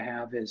questions that I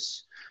have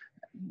is,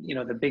 you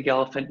know, the big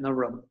elephant in the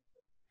room,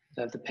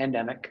 the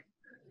pandemic.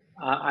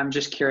 I'm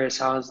just curious,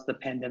 how has the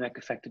pandemic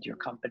affected your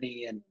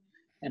company,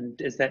 and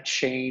does that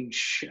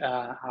change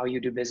how you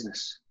do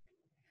business?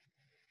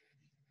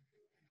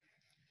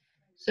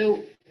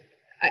 So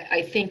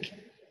I think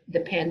the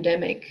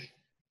pandemic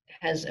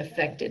has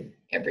affected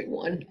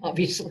everyone,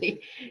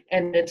 obviously,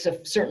 and it's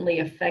certainly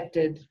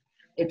affected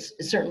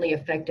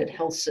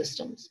health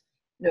systems.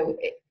 You know,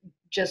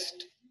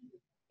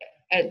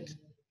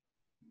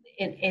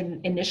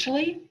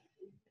 initially,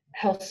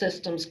 health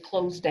systems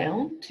closed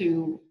down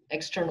to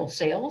external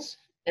sales,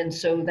 and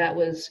so that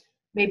was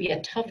maybe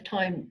a tough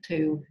time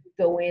to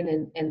go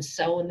in and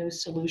sell a new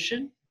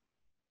solution.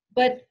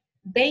 But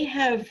they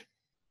have,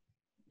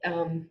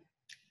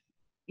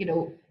 you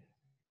know,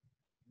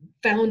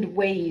 found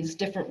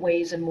different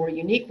ways and more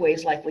unique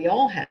ways, like we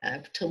all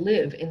have, to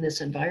live in this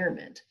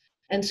environment.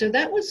 And so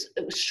it was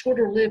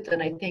shorter lived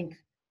than I think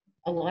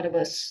a lot of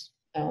us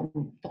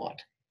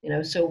thought. You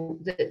know, so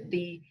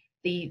the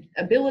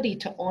ability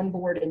to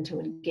onboard and to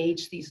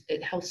engage these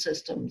health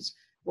systems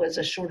was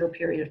a shorter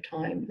period of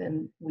time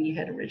than we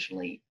had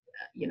originally,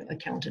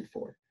 accounted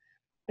for.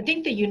 I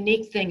think the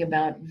unique thing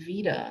about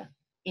Vida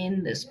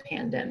in this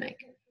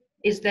pandemic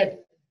is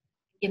that,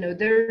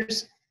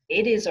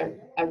 it is a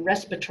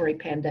respiratory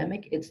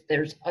pandemic.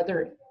 There's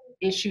other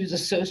issues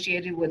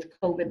associated with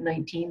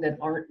COVID-19 that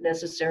aren't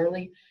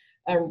necessarily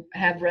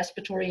have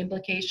respiratory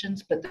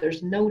implications, but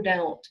there's no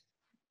doubt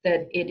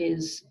that it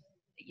is,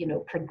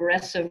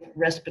 progressive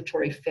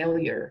respiratory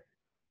failure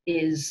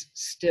is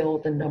still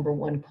the number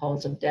one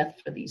cause of death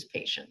for these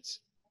patients.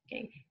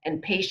 Okay,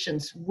 and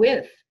patients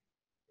with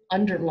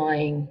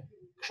underlying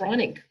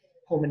chronic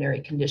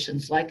pulmonary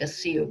conditions like a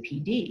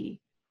COPD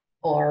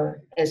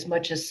are as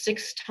much as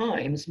 6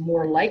 times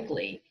more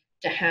likely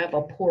to have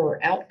a poorer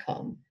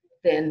outcome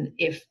than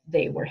if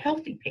they were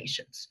healthy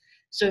patients.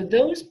 So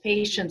those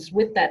patients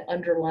with that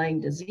underlying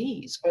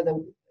disease are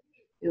the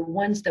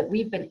ones that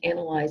we've been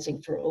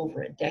analyzing for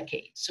over a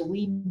decade. So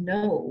we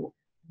know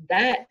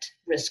that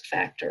risk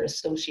factor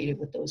associated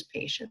with those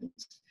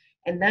patients.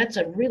 And that's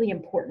a really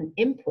important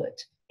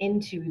input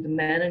into the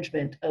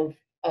management of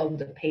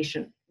the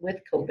patient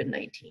with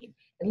COVID-19.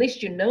 At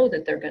least you know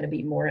that they're going to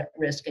be more at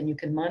risk, and you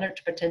can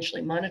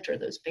potentially monitor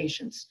those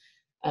patients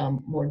have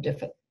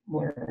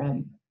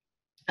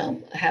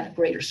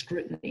greater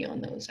scrutiny on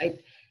those. I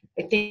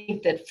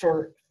think that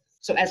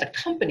so as a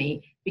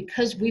company,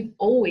 because we've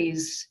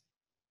always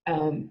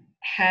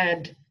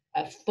had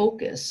a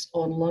focus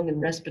on lung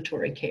and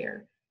respiratory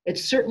care,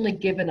 it's certainly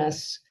given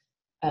us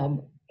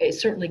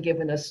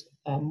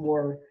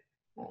more,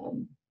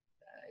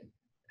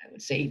 I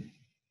would say,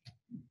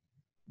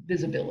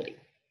 visibility.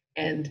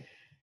 And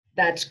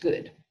that's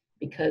good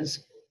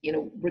because,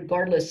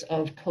 regardless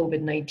of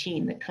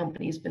COVID-19, the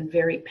company's been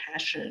very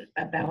passionate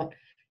about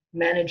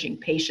managing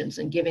patients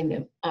and giving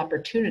them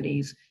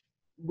opportunities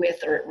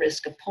with or at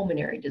risk of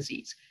pulmonary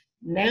disease.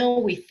 Now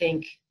we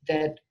think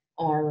that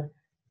our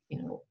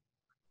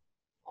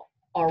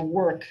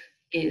work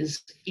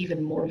is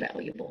even more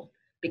valuable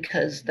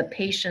because the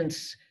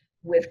patients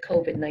with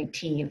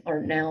COVID-19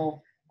 are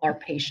now our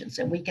patients,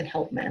 and we can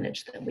help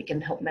manage them. We can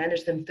help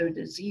manage them through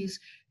disease,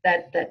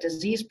 that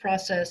disease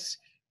process,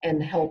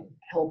 and help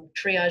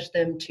triage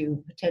them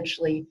to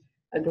potentially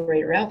a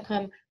greater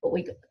outcome. But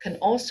we can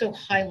also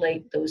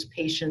highlight those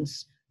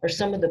patients or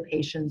some of the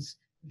patients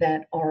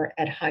that are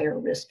at higher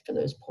risk for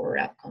those poorer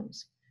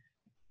outcomes.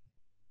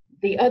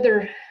 The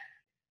other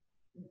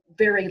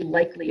very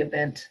likely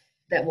event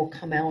that will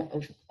come out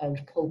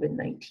of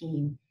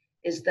COVID-19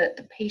 is that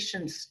the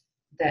patients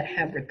that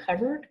have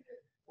recovered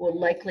will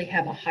likely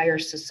have a higher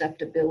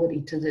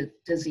susceptibility to the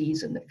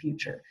disease in the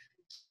future.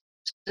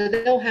 So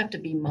they'll have to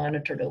be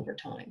monitored over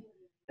time.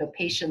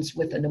 Patients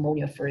with a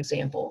pneumonia, for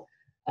example,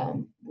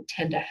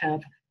 tend to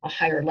have a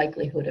higher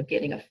likelihood of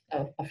getting a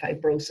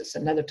fibrosis,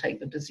 another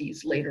type of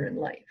disease later in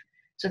life.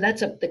 So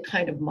that's the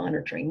kind of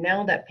monitoring.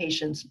 Now that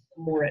patient's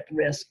more at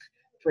risk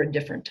for a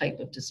different type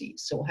of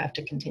disease. So we'll have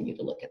to continue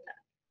to look at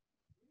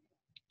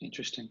that.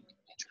 Interesting.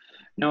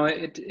 No,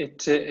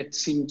 it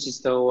seems as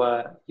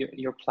though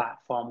your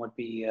platform would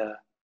be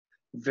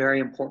very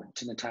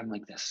important in a time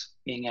like this,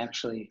 being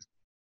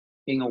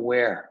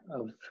aware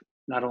of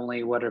not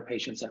only what are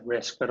patients at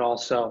risk, but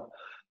also,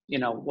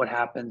 what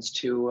happens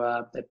to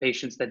the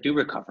patients that do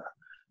recover.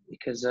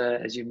 Because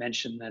as you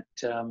mentioned, that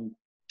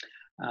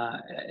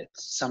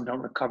some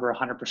don't recover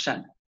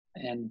 100%.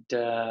 And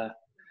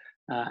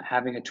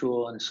having a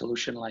tool and a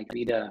solution like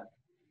Vida,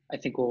 I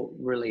think will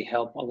really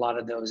help a lot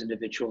of those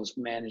individuals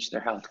manage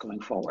their health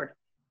going forward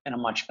in a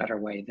much better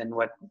way than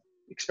what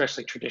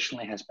especially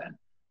traditionally has been.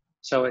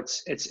 So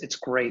it's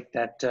great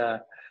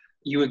that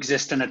you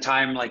exist in a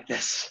time like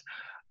this.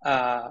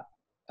 I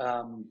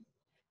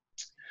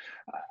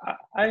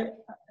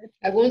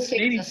won't say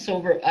maybe, it's a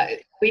silver,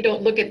 we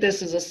don't look at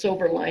this as a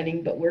silver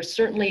lining, but we're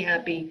certainly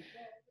happy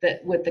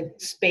that with the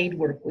spade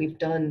work we've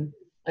done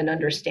in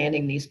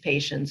understanding these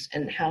patients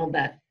and how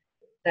that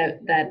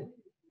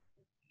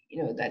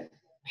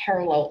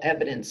parallel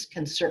evidence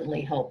can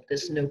certainly help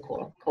this new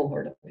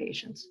cohort of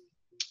patients.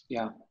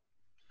 Yeah,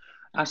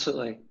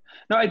 absolutely.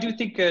 No, I do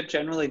think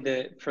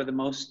generally for the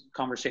most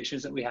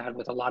conversations that we had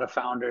with a lot of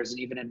founders and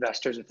even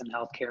investors within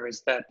healthcare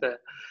is that the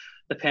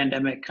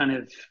pandemic kind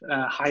of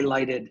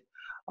highlighted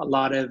a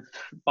lot of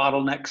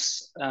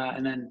bottlenecks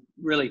and then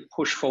really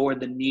push forward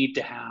the need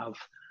to have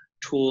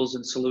tools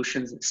and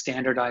solutions that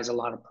standardize a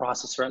lot of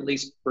process, or at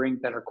least bring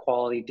better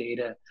quality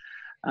data.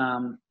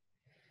 And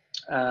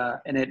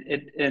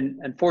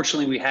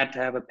unfortunately we had to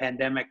have a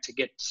pandemic to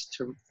get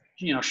to,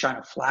 shine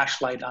a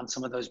flashlight on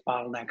some of those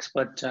bottlenecks,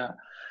 but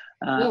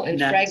and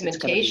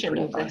fragmentation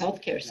of the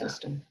positive. healthcare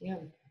system.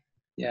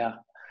 Yeah.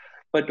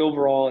 But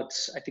overall,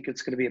 I think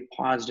it's going to be a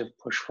positive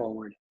push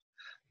forward.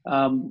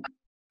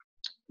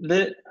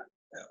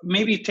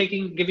 Maybe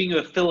giving you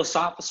a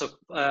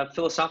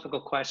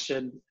philosophical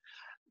question.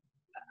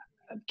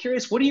 I'm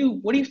curious, what do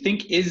you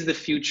think is the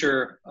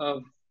future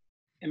of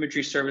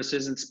imagery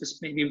services, and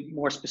maybe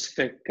more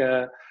specific,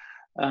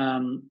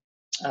 lung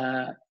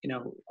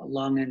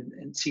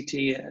and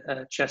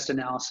CT chest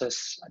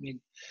analysis? I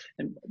mean,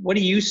 and what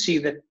do you see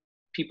that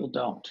people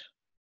don't?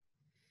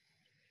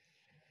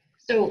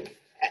 So,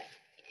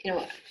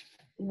 I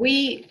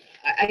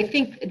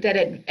think that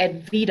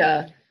at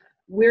Vida,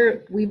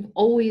 we've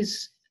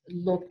always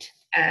looked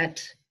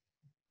at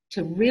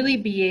to really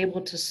be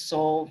able to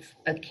solve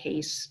a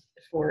case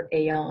for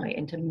AI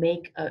and to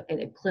make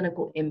a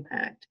clinical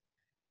impact.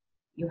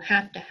 You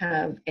have to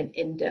have an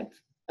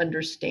in-depth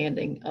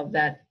understanding of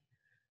that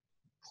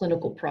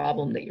clinical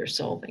problem that you're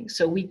solving.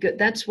 So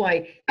that's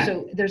why.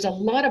 So there's a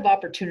lot of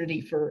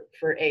opportunity for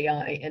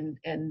AI, and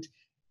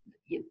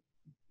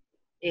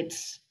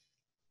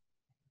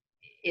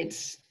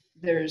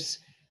there's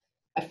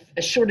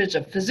a shortage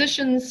of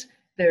physicians.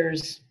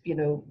 There's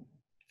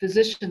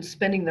physicians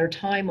spending their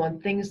time on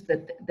things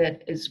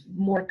that is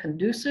more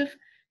conducive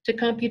to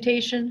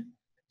computation.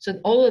 So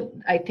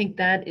I think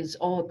that is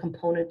all a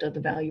component of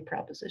the value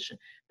proposition.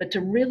 But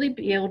to really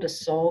be able to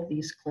solve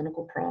these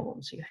clinical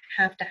problems, you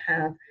have to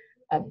have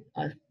a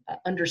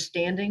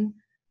understanding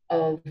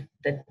of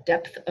the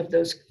depth of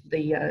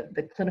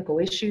the clinical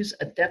issues,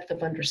 a depth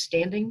of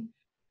understanding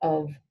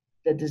of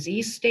the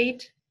disease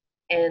state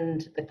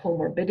and the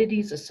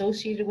comorbidities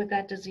associated with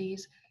that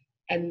disease.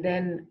 And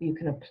then you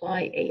can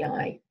apply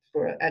AI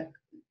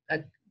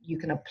you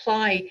can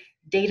apply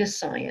data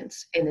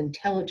science and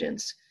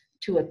intelligence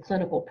to a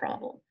clinical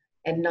problem,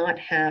 and not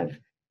have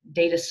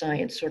data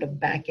science sort of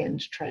back end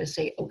try to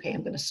say, okay,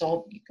 I'm going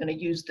to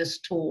use this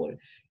tool,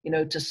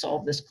 to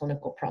solve this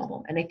clinical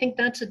problem. And I think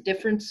that's a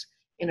difference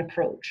in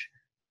approach.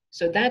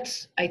 So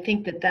I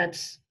think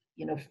that's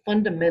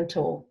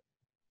fundamental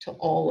to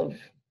all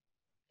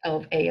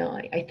of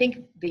AI. I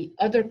think the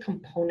other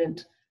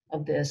component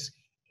of this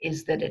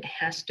is that it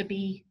has to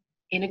be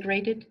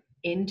integrated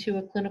into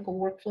a clinical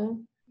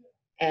workflow,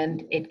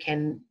 and it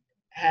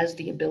has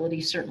the ability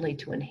certainly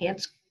to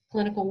enhance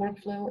clinical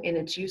workflow in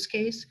its use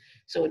case.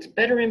 So it's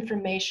better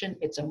information,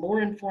 it's a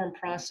more informed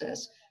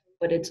process,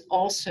 but it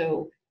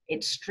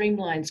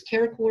streamlines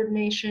care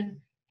coordination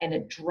and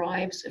it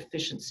drives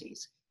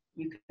efficiencies.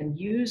 You can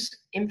use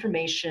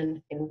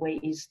information in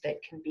ways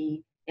that can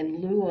be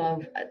in lieu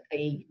of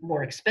a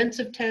more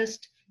expensive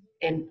test,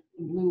 in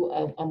lieu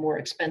of a more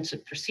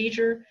expensive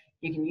procedure.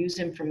 You can use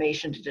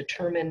information to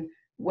determine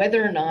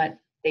whether or not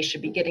they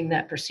should be getting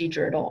that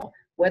procedure at all,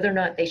 whether or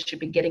not they should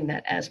be getting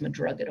that asthma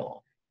drug at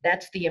all.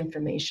 That's the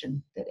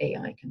information that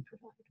AI can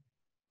provide.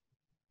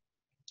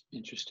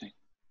 Interesting.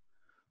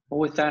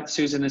 Well, with that,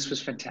 Susan, this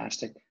was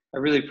fantastic. I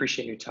really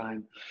appreciate your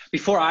time.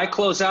 Before I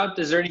close out,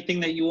 is there anything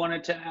that you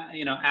wanted to,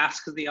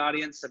 ask the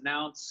audience,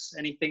 announce,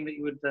 anything that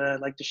you would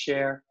like to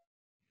share?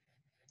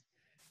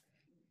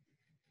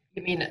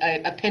 You mean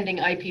a pending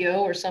IPO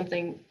or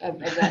something of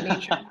that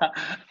nature?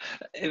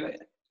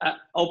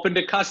 Open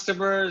to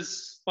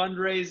customers,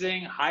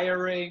 fundraising,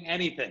 hiring,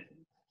 anything.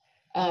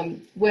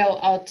 Well,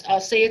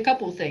 I'll say a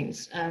couple of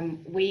things.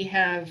 We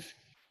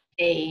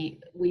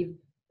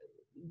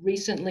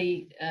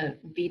recently,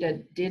 Vida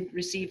did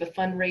receive a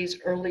fundraise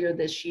earlier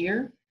this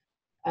year.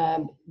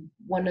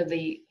 One of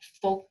the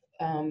focal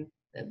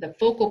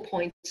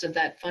points of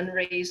that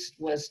fundraise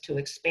was to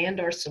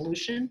expand our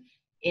solution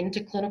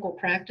into clinical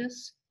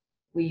practice.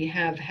 We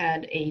have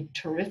had a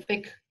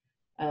terrific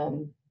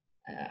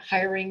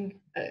hiring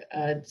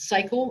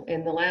cycle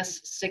in the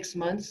last 6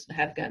 months,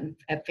 have gotten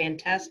a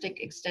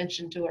fantastic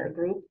extension to our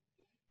group,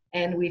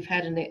 and we've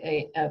had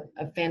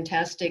a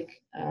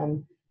fantastic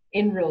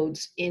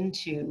inroads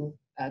into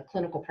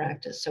clinical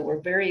practice. So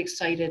we're very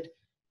excited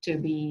to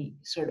be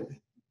sort of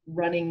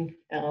running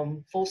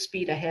full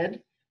speed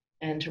ahead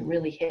and to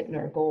really hitting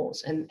our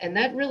goals. And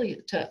that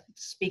really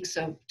speaks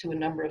to a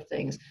number of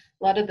things.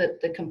 A lot of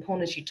the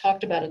components you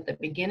talked about at the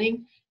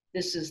beginning,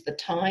 this is the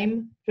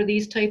time for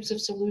these types of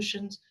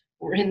solutions.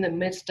 We're in the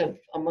midst of,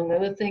 among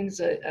other things,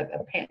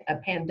 a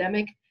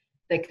pandemic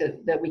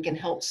that we can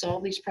help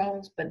solve these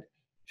problems. But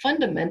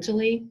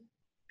fundamentally,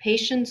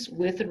 patients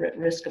with or at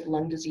risk of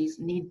lung disease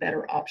need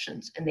better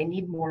options, and they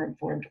need more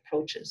informed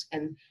approaches.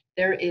 And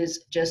there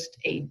is just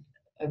a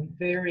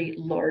very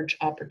large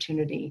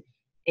opportunity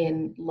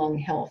in lung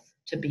health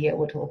to be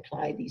able to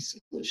apply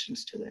these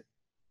solutions to it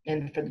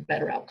and for the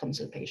better outcomes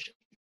of patients.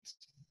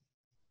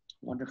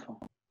 Wonderful.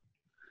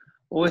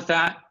 Well, with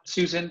that,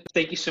 Susan,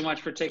 thank you so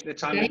much for taking the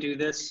time to do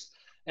this.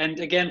 And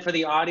again, for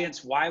the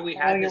audience, why we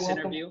had this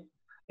interview.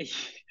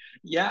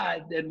 Yeah,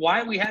 and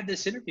why we had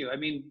this interview. I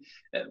mean,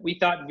 we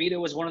thought VIDA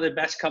was one of the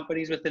best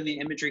companies within the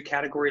imagery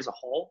category as a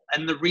whole.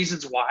 And the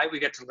reasons why, we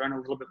get to learn a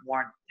little bit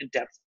more in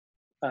depth,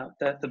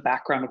 the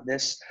background of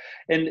this.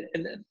 And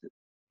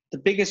the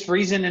biggest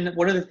reason, and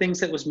one of the things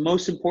that was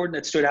most important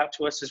that stood out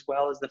to us as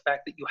well, is the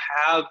fact that you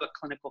have a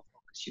clinical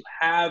focus. You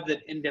have that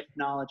in-depth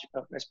knowledge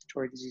about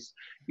respiratory disease.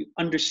 You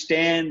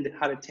understand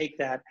how to take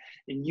that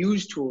and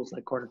use tools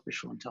like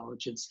artificial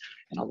intelligence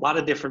and a lot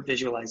of different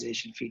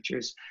visualization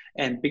features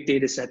and big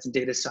data sets and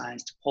data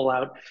science to pull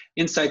out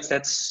insights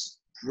that's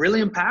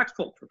really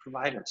impactful for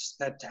providers,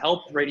 that to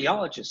help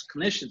radiologists,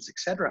 clinicians, et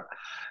cetera,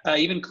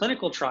 even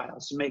clinical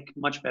trials to make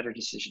much better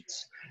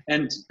decisions.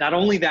 And not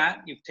only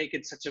that, you've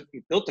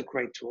built a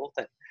great tool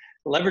that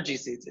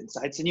leverages these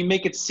insights, and you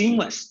make it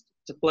seamless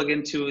to plug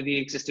into the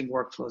existing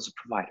workflows of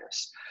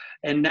providers.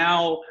 And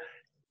now,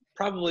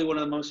 probably one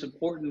of the most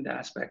important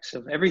aspects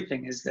of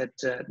everything is that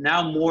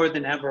now more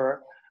than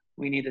ever,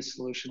 we need a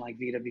solution like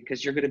VIDA,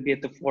 because you're going to be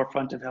at the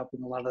forefront of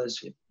helping a lot of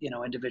those,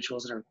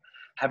 individuals that are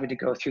having to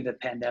go through the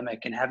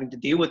pandemic and having to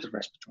deal with the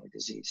respiratory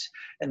disease,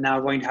 and now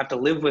going to have to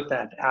live with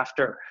that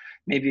after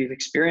maybe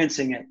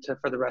experiencing it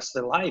for the rest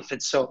of their life.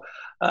 And so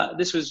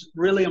this was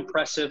really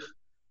impressive.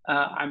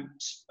 I'm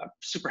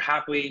super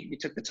happy you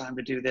took the time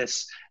to do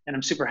this, and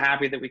I'm super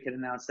happy that we could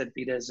announce that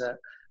VIDA is a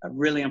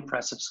really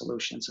impressive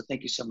solution. So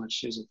thank you so much,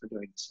 Susan, for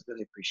doing this. I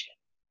really appreciate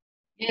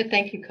it. Yeah,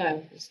 thank you,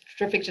 Kyle. It's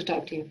terrific to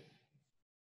talk to you.